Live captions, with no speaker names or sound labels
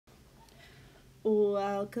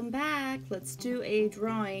Welcome back. Let's do a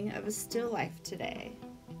drawing of a still life today.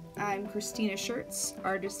 I'm Christina Schertz,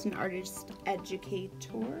 artist and artist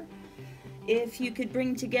educator. If you could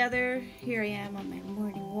bring together, here I am on my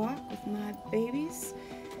morning walk with my babies.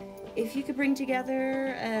 If you could bring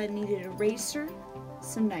together a kneaded eraser,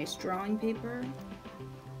 some nice drawing paper,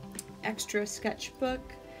 extra sketchbook,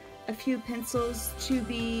 a few pencils,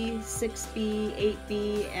 2B, 6B,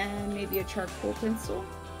 8B, and maybe a charcoal pencil.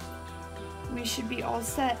 We should be all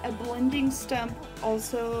set. A blending stump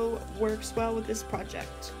also works well with this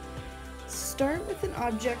project. Start with an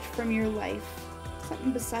object from your life,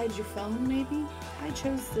 something besides your phone maybe. I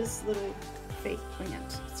chose this little fake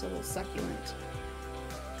plant. It's a little succulent.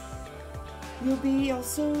 You'll be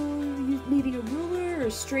also needing a ruler or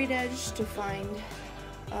a straight edge to find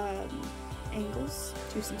angles,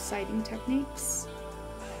 do some sighting techniques.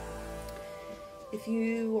 If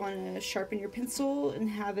you want to sharpen your pencil and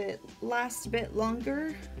have it last a bit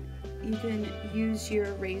longer, you can use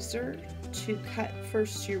your razor to cut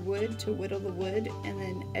first your wood, to whittle the wood, and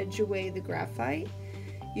then edge away the graphite.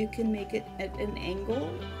 You can make it at an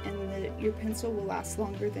angle, and your pencil will last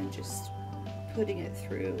longer than just putting it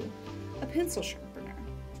through a pencil sharpener.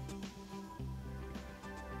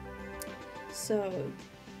 So,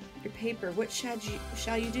 your paper, what shall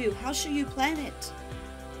you do? How shall you plan it?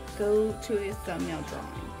 Go to a thumbnail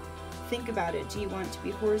drawing. Think about it. Do you want it to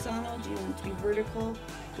be horizontal? Do you want it to be vertical?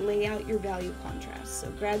 Lay out your value contrast.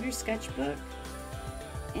 So grab your sketchbook,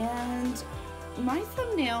 and my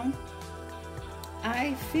thumbnail,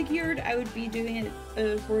 I figured I would be doing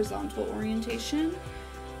a horizontal orientation,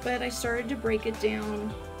 but I started to break it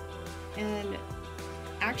down and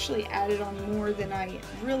actually added on more than I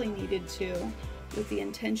really needed to with the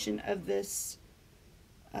intention of this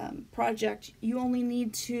project. You only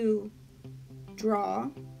need to draw,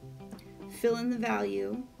 fill in the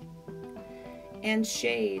value, and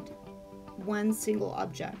shade one single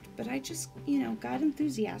object. But I just, got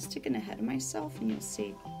enthusiastic and ahead of myself, and you'll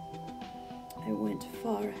see I went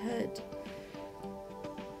far ahead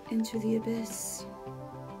into the abyss.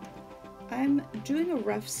 I'm doing a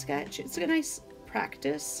rough sketch. It's a nice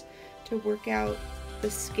practice to work out the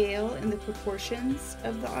scale and the proportions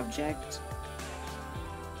of the object.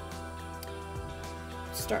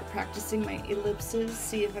 Start practicing my ellipses,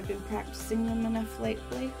 see if I've been practicing them enough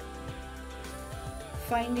lately.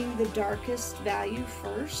 Finding the darkest value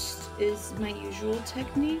first is my usual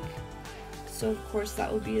technique. So of course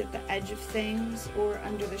that will be at the edge of things or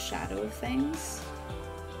under the shadow of things.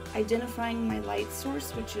 Identifying my light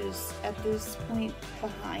source, which is at this point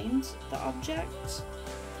behind the object.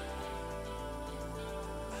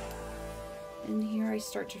 And here I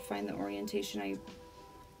start to find the orientation.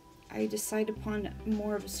 I decide upon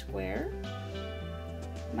more of a square.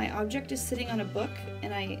 My object is sitting on a book,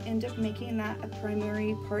 and I end up making that a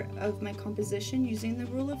primary part of my composition using the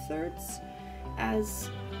rule of thirds, as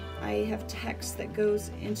I have text that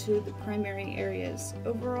goes into the primary areas.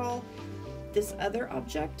 Overall, this other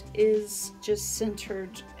object is just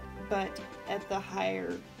centered, but at the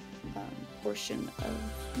higher portion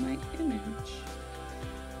of my image.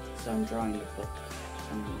 So I'm drawing the book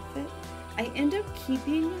underneath it. I end up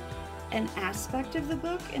keeping an aspect of the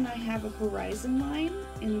book, and I have a horizon line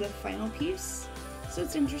in the final piece. So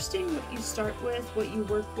it's interesting what you start with, what you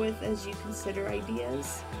work with as you consider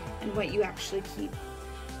ideas, and what you actually keep.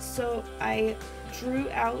 So I drew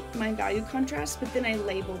out my value contrast, but then I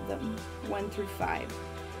labeled them 1 through 5.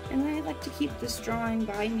 And I like to keep this drawing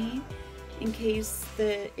by me in case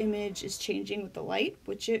the image is changing with the light,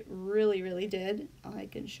 which it really did. I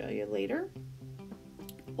can show you later.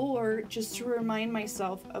 Or just to remind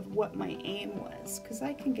myself of what my aim was, because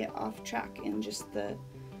I can get off track in just the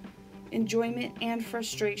enjoyment and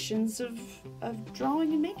frustrations of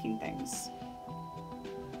drawing and making things.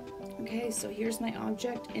 Okay, so here's my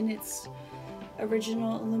object in its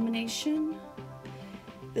original illumination.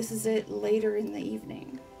 This is it later in the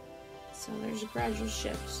evening. So there's a gradual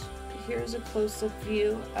shift. Here's a close-up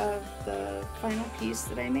view of the final piece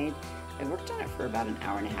that I made. I worked on it for about an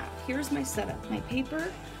hour and a half. Here's my setup: my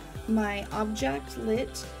paper, my object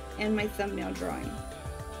lit, and my thumbnail drawing.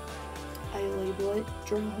 I label it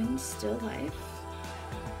Drawing Still Life.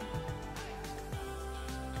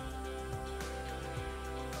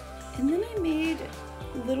 And then I made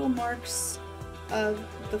little marks of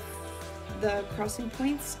the crossing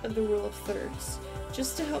points of the rule of thirds,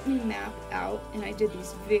 just to help me map out, and I did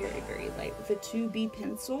these very light with a 2B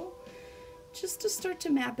pencil, just to start to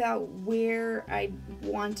map out where I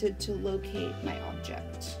wanted to locate my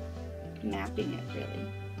object, mapping it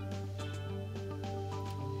really.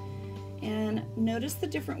 And notice the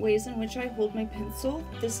different ways in which I hold my pencil.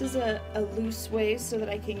 This is a loose way so that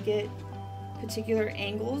I can get particular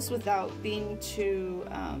angles without being too,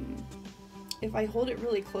 if I hold it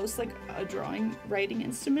really close like a writing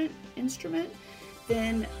instrument,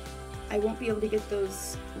 then I won't be able to get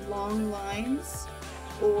those long lines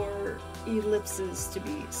or ellipses to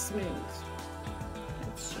be smooth.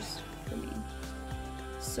 That's just for me.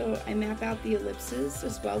 So I map out the ellipses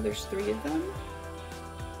as well. There's 3 of them.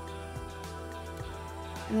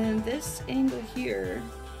 And then this angle here,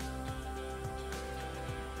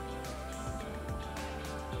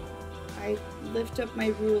 I lift up my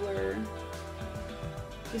ruler.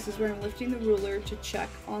 This is where I'm lifting the ruler to check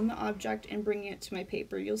on the object and bringing it to my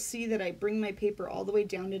paper. You'll see that I bring my paper all the way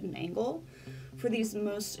down at an angle. For these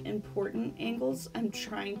most important angles, I'm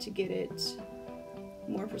trying to get it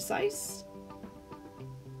more precise.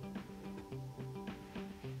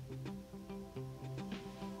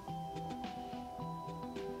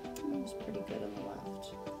 That was pretty good on the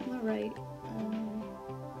left. On the right,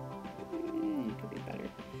 it could be better.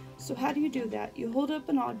 So how do you do that? You hold up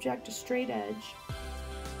an object, a straight edge,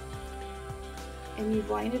 and you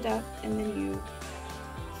line it up, and then you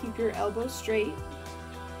keep your elbow straight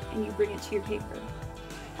and you bring it to your paper.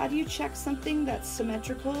 How do you check something that's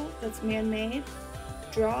symmetrical, that's man-made?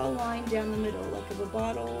 Draw a line down the middle, like of a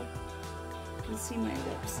bottle. You can see my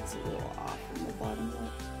lips is a little off on the bottom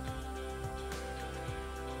lip.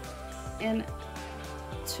 And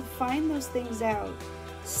to find those things out,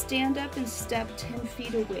 stand up and step 10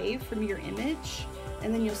 feet away from your image,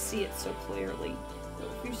 and then you'll see it so clearly.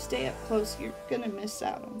 If you stay up close, you're gonna miss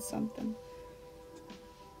out on something.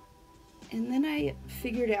 And then I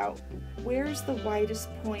figured out where's the widest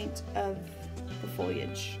point of the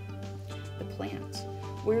foliage, the plant.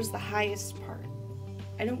 Where's the highest part?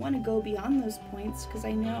 I don't want to go beyond those points because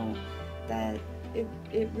I know that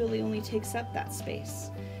it really only takes up that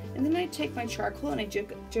space. And then I take my charcoal and I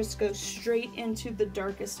just go straight into the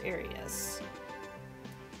darkest areas.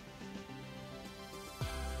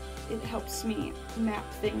 It helps me map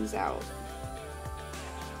things out.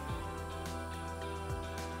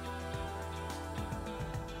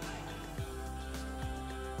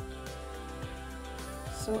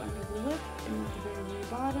 So under the lip and at the very, very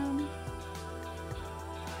bottom.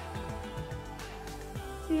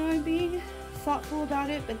 You know, I'm being thoughtful about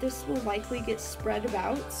it, but this will likely get spread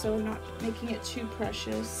about, so I'm not making it too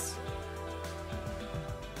precious.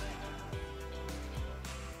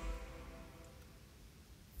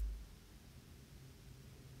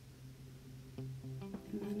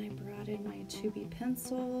 And then I brought in my 2B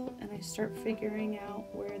pencil and I start figuring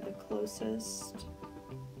out where the closest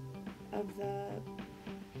of the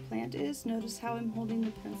plant is. Notice how I'm holding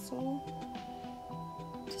the pencil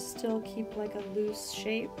to still keep like a loose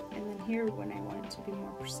shape, and then here when I want it to be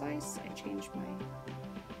more precise, I change my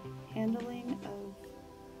handling of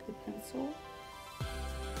the pencil.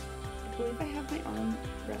 I believe I have my arm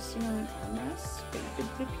resting on an armrest, but you could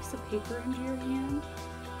put a piece of paper under your hand.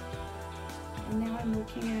 And now I'm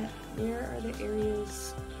looking at where are the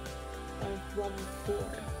areas of level 4.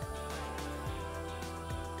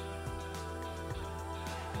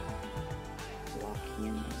 Walking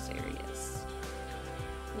in those areas.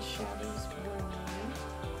 The shadows brown.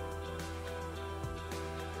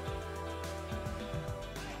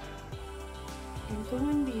 And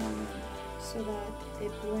going beyond so that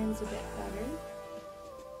it blends a bit better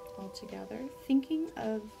all together. Thinking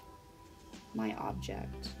of my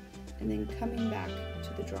object and then coming back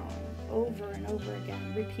to the drawing over and over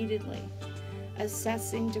again, repeatedly.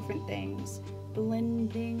 Assessing different things,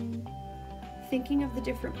 blending, thinking of the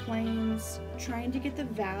different planes, trying to get the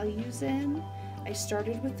values in. I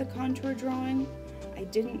started with the contour drawing. I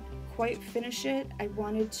didn't quite finish it. I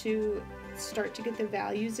wanted to start to get the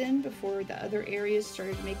values in before the other areas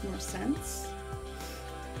started to make more sense.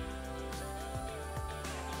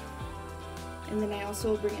 And then I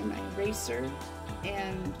also will bring in my eraser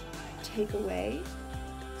and take away.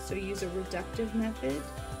 So use a reductive method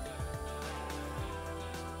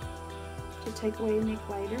to take away and make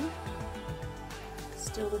lighter.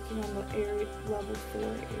 Still looking on the area, level 4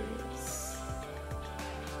 areas.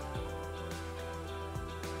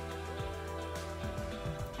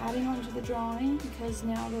 Adding on to the drawing because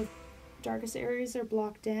now the darkest areas are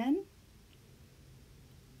blocked in.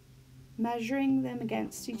 Measuring them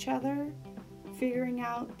against each other. Figuring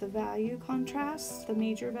out the value contrast, the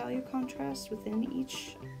major value contrast within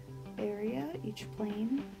each area, each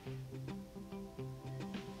plane.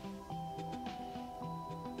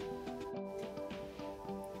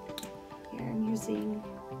 Here I'm using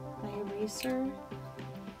my eraser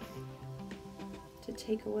to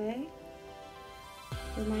take away.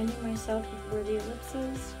 reminding myself of where the ellipse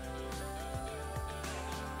is.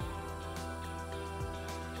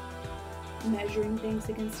 Measuring things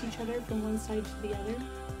against each other from one side to the other.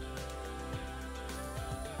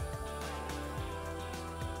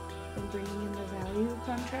 Then bringing in the value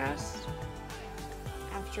contrast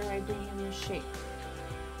after I bring in the shape.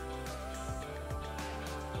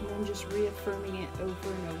 And then just reaffirming it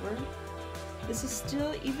over and over. This is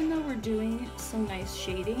still, even though we're doing some nice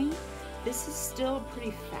shading, this is still a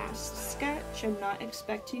pretty fast sketch. I'm not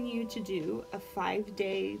expecting you to do a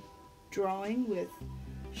 5-day drawing with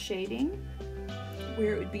shading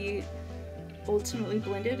where it would be ultimately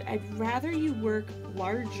blended. I'd rather you work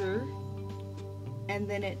larger and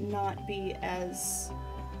then it not be as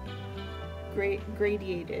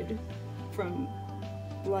gradiated from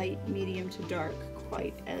light, medium to dark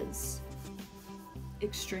quite as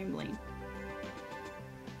extremely.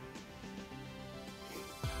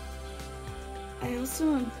 I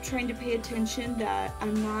also am trying to pay attention that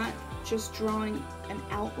I'm not just drawing an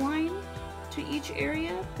outline to each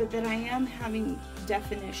area, but that I am having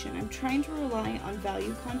definition. I'm trying to rely on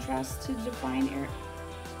value contrast to define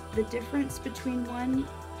the difference between one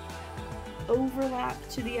overlap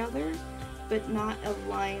to the other, but not a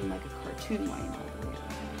line like a cartoon line all the way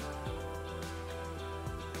around.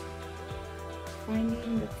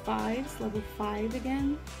 Finding the 5s, level 5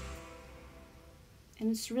 again.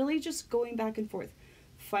 And it's really just going back and forth.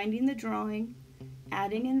 Finding the drawing,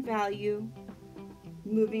 adding in value,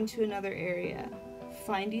 moving to another area,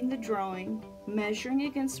 finding the drawing, measuring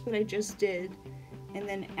against what I just did, and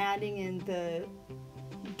then adding in the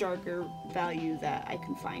darker value that I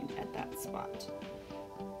can find at that spot.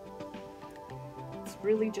 It's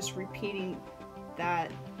really just repeating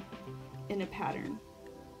that in a pattern.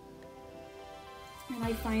 And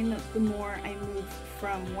I find that the more I move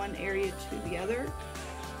from one area to the other,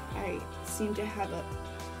 I seem to have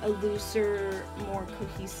a looser, more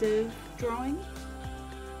cohesive drawing.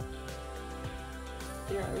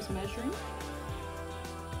 There I was measuring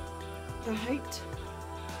the height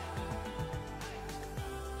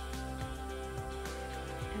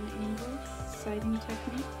and angle, sighting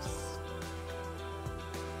techniques,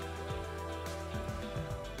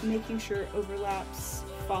 making sure overlaps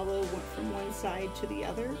follow from one side to the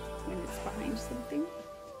other when it's behind something.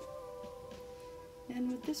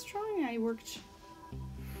 And with this drawing I worked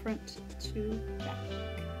front to back.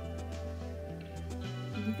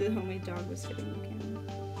 The homemade dog was hitting the camera.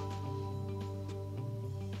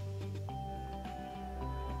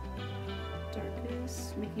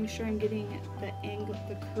 Darkest, making sure I'm getting the angle,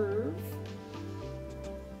 the curve,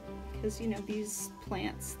 because you know these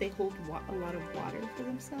plants, they hold a lot of water for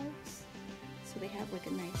themselves, so they have like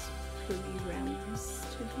a nice curvy roundness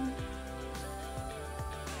to them.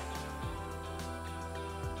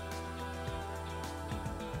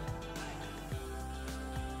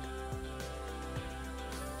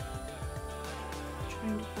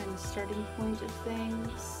 Trying to find the starting point of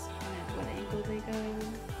things and at what angle they go.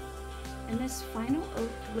 And this final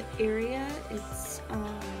area, it's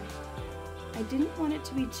I didn't want it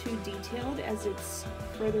to be too detailed as it's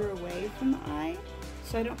further away from the eye,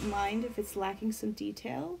 so I don't mind if it's lacking some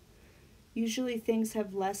detail. Usually things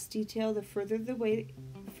have less detail the further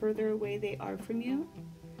away they are from you,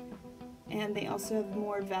 and they also have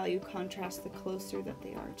more value contrast the closer that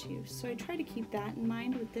they are to you. So I try to keep that in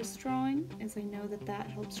mind with this drawing, as I know that that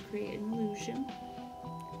helps create an illusion.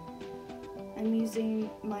 I'm using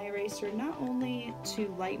my eraser not only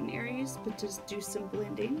to lighten areas, but to do some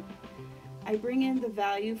blending. I bring in the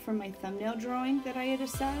value from my thumbnail drawing that I had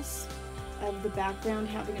assessed, of the background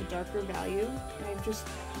having a darker value, and I'm just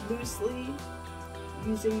loosely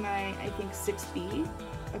using my, I think, 6B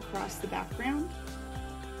across the background.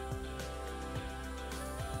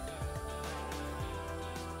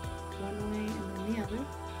 One way and then the other.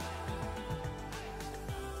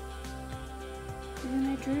 And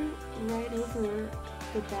then I drew right over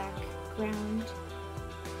the background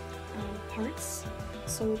parts,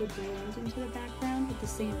 so it'll blend into the background with a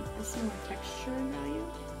similar texture and value.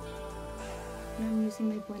 And I'm using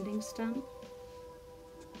my blending stump.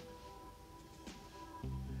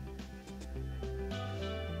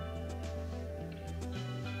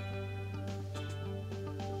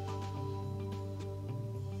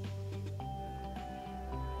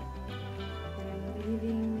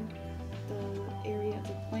 Leaving the area of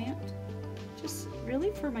the plant, just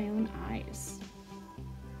really for my own eyes.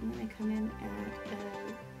 And then I come in at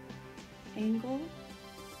an angle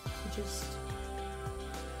to just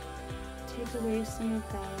take away some of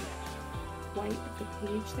the white of the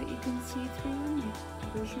page that you can see through in my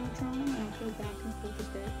original drawing. I'll go back and forth a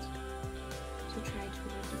bit to try to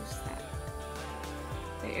reduce that.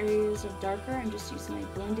 The areas are darker. I'm just using my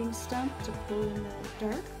blending stump to pull in the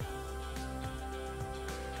dark.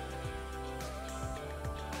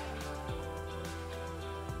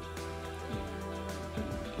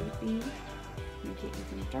 And 8B, make it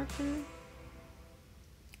even darker.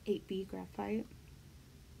 8B graphite.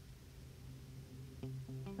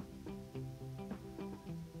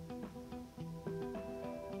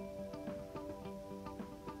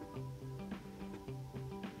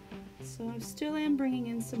 So I still am bringing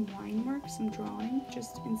in some line work, some drawing,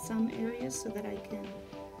 just in some areas so that I can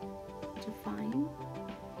define.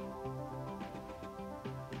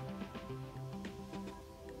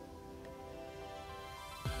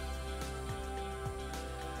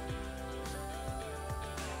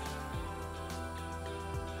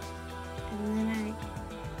 And then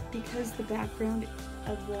because the background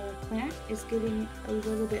of the plant is getting a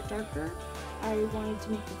little bit darker, I wanted to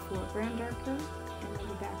make the foreground darker and then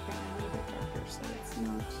the background a little bit darker so it's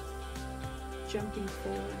not jumping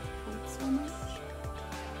forward quite so much.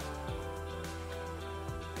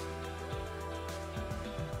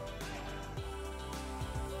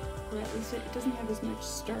 Or at least it doesn't have as much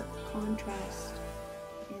stark contrast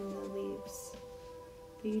in the leaves.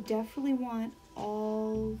 But you definitely want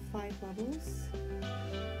all 5 levels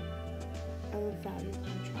of value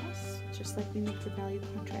contrast, just like we make the value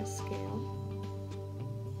contrast scale.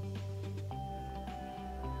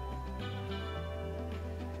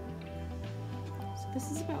 So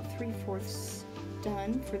this is about 3/4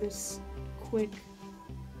 done for this quick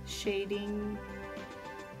shading.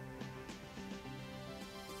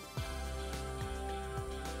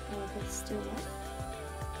 Oh, that's still wet.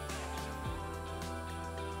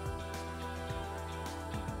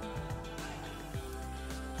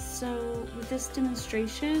 So with this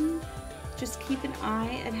demonstration, just keep an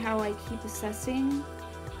eye at how I keep assessing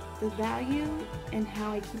the value and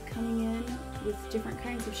how I keep coming in with different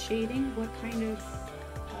kinds of shading, what kind of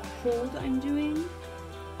hold I'm doing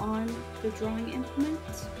on the drawing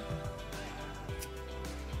implement.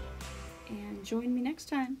 And join me next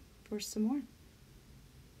time for some more.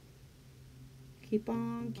 Keep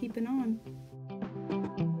on keeping on.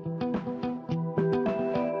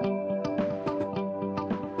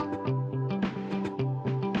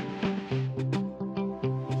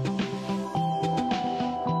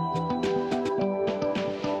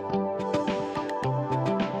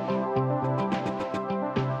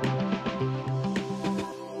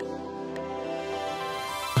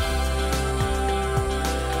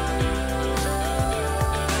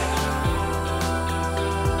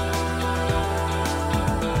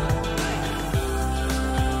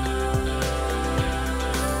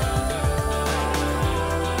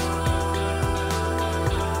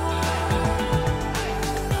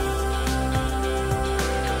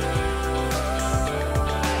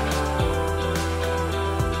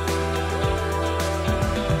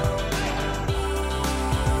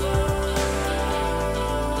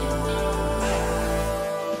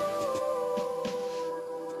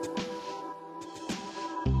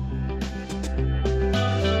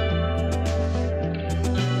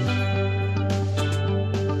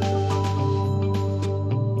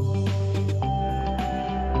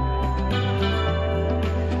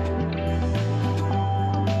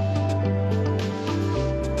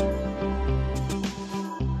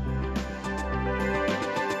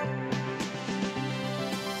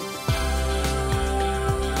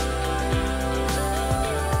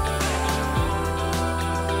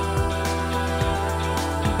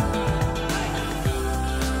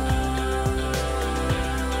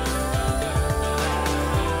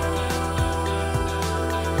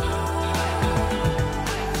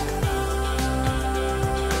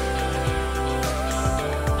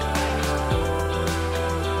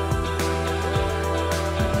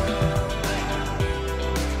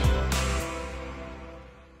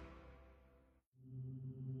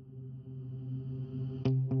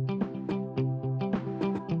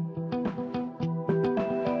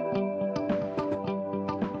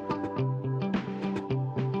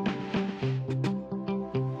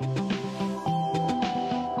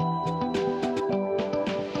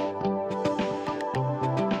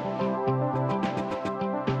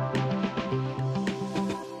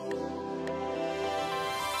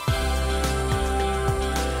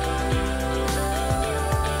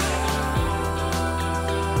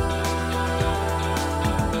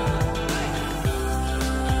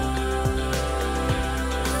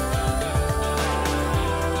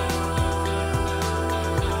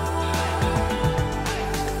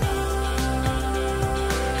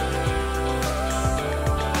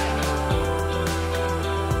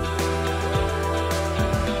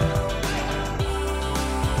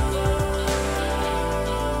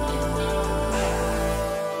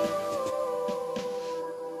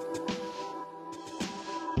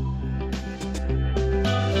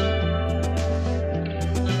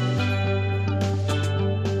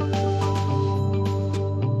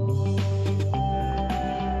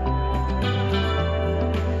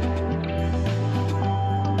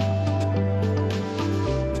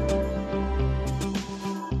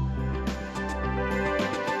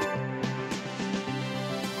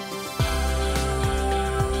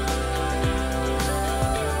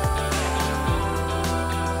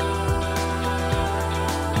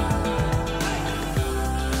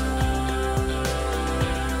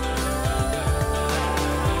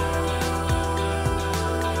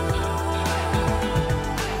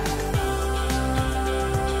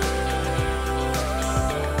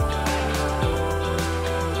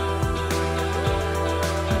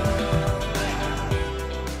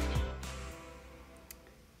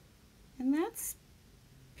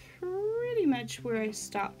 I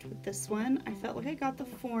stopped with this one. I felt like I got the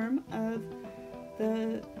form of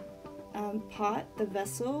the pot, the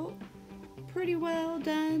vessel, pretty well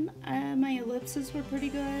done. My ellipses were pretty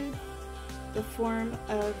good. The form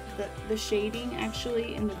of the shading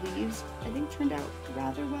actually in the leaves, I think, turned out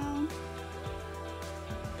rather well.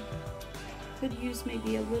 Could use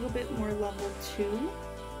maybe a little bit more level 2.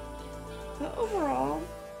 But overall,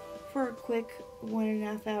 for a quick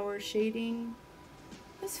 1.5 hour shading,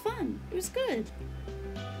 it was fun. It was good.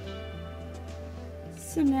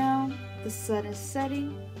 So now the sun is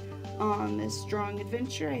setting on this drawing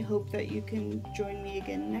adventure. I hope that you can join me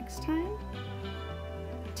again next time.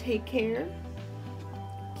 Take care,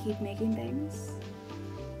 keep making things,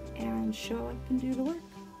 and show up and do the work.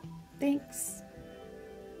 Thanks.